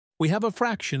We have a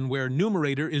fraction where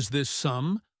numerator is this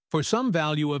sum for some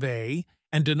value of a,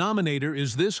 and denominator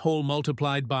is this whole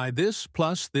multiplied by this,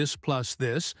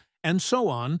 and so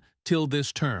on till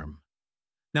this term.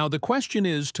 Now the question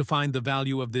is to find the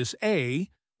value of this a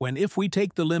when if we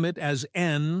take the limit as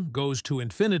n goes to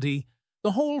infinity,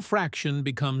 the whole fraction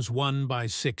becomes 1 by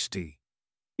 60.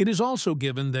 It is also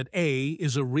given that a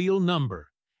is a real number,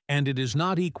 and it is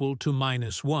not equal to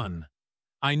 -1.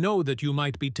 I know that you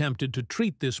might be tempted to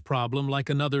treat this problem like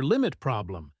another limit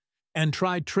problem, and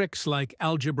try tricks like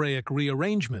algebraic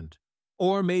rearrangement,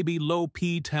 or maybe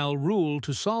L'Hopital rule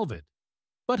to solve it.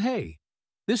 But hey,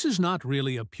 this is not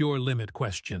really a pure limit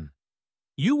question.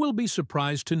 You will be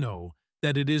surprised to know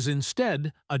that it is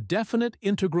instead a definite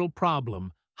integral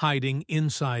problem hiding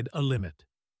inside a limit.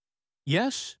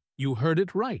 Yes, you heard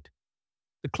it right.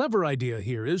 The clever idea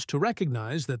here is to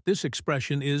recognize that this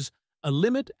expression is a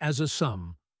limit as a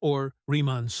sum, or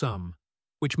Riemann sum,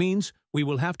 which means we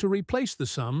will have to replace the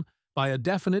sum by a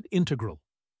definite integral.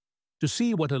 To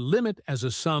see what a limit as a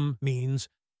sum means,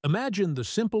 imagine the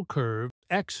simple curve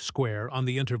x square on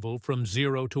the interval from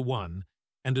 0 to 1,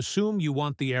 and assume you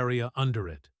want the area under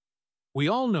it. We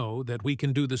all know that we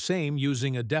can do the same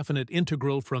using a definite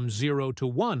integral from 0 to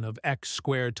 1 of x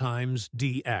squared times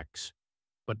dx.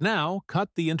 But now cut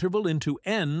the interval into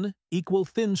n equal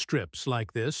thin strips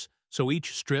like this, so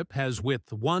each strip has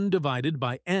width 1 divided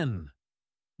by n.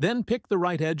 Then pick the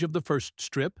right edge of the first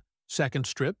strip, second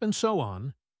strip, and so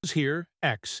on. Here,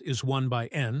 x is 1 by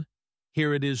n,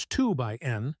 here it is 2 by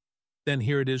n, then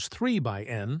here it is 3 by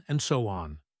n, and so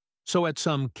on. So at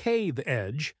some kth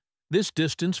edge, this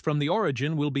distance from the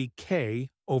origin will be k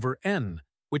over n,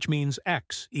 which means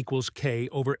x equals k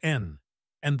over n,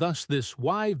 and thus this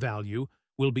y value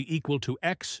will be equal to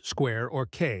x squared, or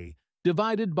k,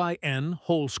 divided by n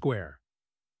whole square.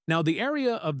 Now the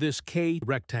area of this k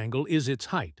rectangle is its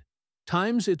height,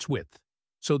 times its width.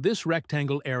 So this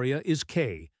rectangle area is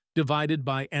k, divided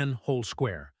by n whole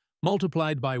square,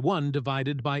 multiplied by 1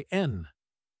 divided by n.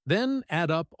 Then add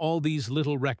up all these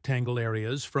little rectangle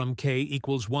areas from k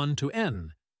equals 1 to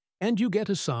n, and you get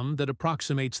a sum that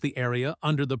approximates the area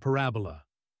under the parabola.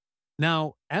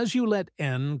 Now, as you let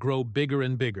n grow bigger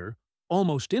and bigger,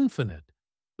 almost infinite,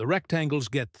 the rectangles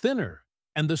get thinner,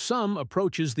 and the sum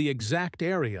approaches the exact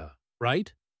area,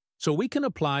 right? So we can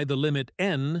apply the limit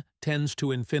n tends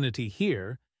to infinity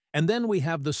here, and then we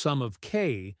have the sum of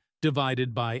k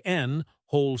divided by n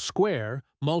whole square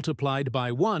multiplied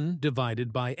by 1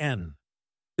 divided by n.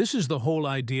 This is the whole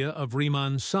idea of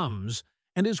Riemann sums,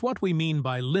 and is what we mean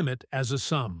by limit as a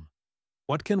sum.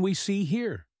 What can we see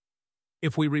here?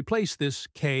 If we replace this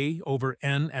k over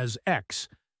n as x,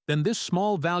 then this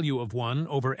small value of 1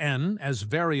 over n as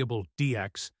variable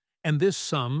dx, and this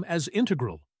sum as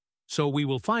integral. So we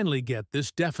will finally get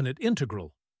this definite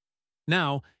integral.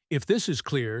 Now, if this is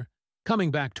clear,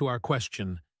 coming back to our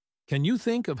question, can you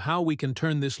think of how we can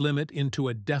turn this limit into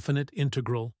a definite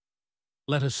integral?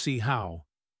 Let us see how.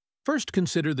 First,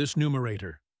 consider this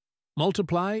numerator.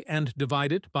 Multiply and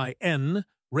divide it by n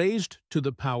raised to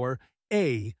the power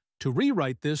a to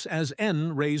rewrite this as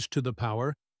n raised to the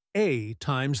power a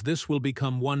times this will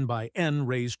become 1 by n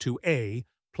raised to a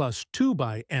plus 2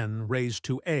 by n raised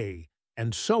to a,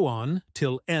 and so on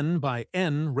till n by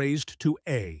n raised to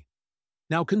a.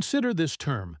 Now consider this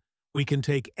term. We can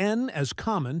take n as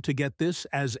common to get this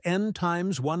as n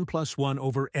times 1 plus 1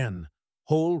 over n,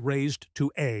 whole raised to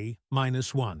a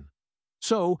minus 1.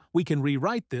 So we can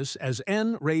rewrite this as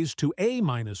n raised to a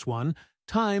minus 1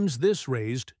 times this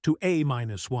raised to a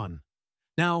minus 1.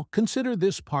 Now consider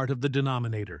this part of the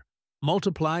denominator.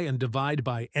 Multiply and divide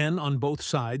by n on both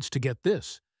sides to get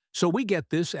this. So we get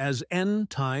this as n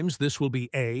times this will be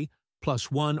a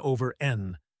plus 1 over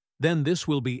n. Then this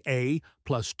will be a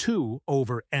plus 2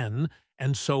 over n,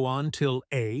 and so on till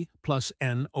a plus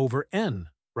n over n,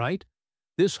 right?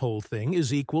 This whole thing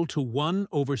is equal to 1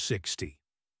 over 60.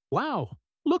 Wow,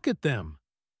 look at them!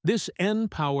 This n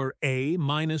power a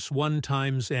minus 1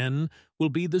 times n will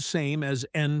be the same as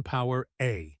n power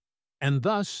a, and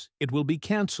thus it will be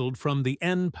cancelled from the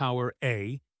n power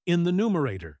a in the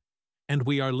numerator, and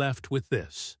we are left with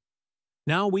this.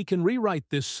 Now we can rewrite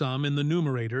this sum in the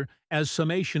numerator as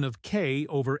summation of k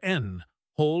over n,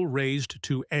 whole raised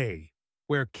to a,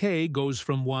 where k goes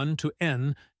from 1 to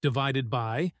n divided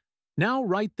by. Now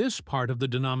write this part of the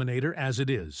denominator as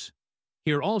it is.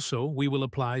 Here also we will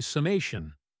apply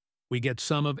summation. We get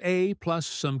sum of a plus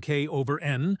some k over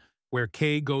n, where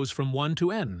k goes from 1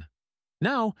 to n.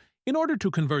 Now, in order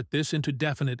to convert this into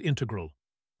definite integral,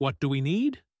 what do we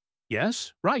need?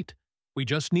 Yes, right. We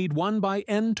just need 1 by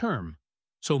n term.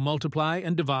 So multiply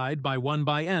and divide by 1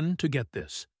 by n to get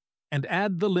this. and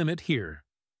add the limit here.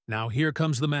 Now here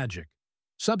comes the magic.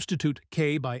 Substitute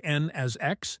k by n as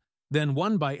x, then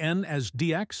 1 by n as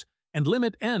dx, and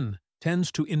limit n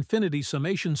tends to infinity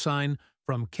summation sign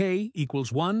from k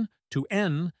equals 1 to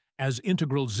n as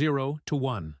integral 0 to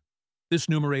 1. This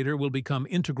numerator will become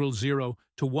integral 0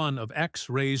 to 1 of x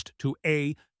raised to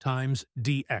a times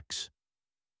dx.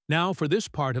 Now for this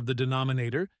part of the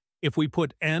denominator, if we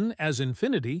put n as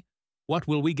infinity, what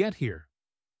will we get here?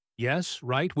 Yes,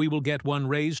 right, we will get 1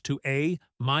 raised to a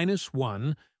minus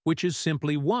 1, which is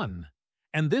simply 1.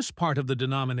 And this part of the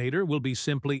denominator will be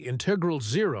simply integral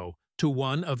 0 to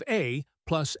 1 of a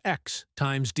plus x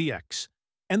times dx.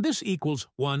 And this equals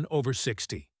 1 over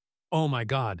 60. Oh my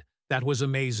God, that was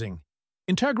amazing.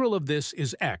 Integral of this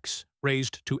is x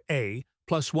raised to a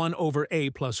plus 1 over a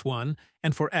plus 1,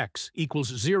 and for x equals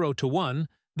 0 to 1,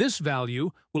 this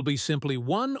value will be simply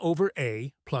 1 over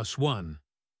a plus 1.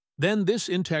 Then this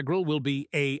integral will be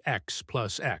ax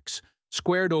plus x,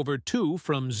 squared over 2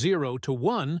 from 0 to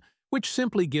 1, which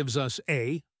simply gives us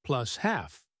a plus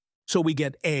half. So we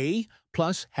get a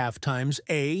plus half times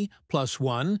a plus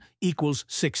 1 equals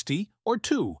 60, or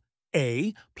 2.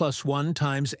 A plus 1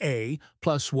 times a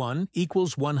plus 1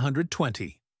 equals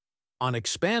 120. On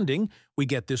expanding, we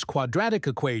get this quadratic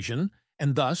equation,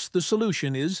 and thus the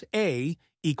solution is a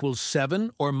equals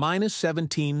 7 or minus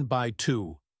 17 by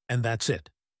 2. And that's it.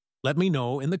 Let me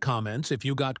know in the comments if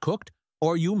you got cooked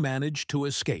or you managed to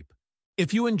escape.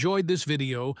 If you enjoyed this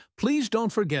video, please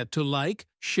don't forget to like,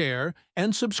 share,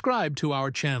 and subscribe to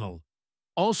our channel.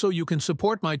 Also, you can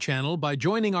support my channel by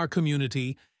joining our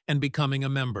community and becoming a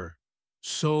member.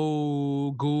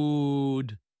 So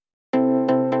good.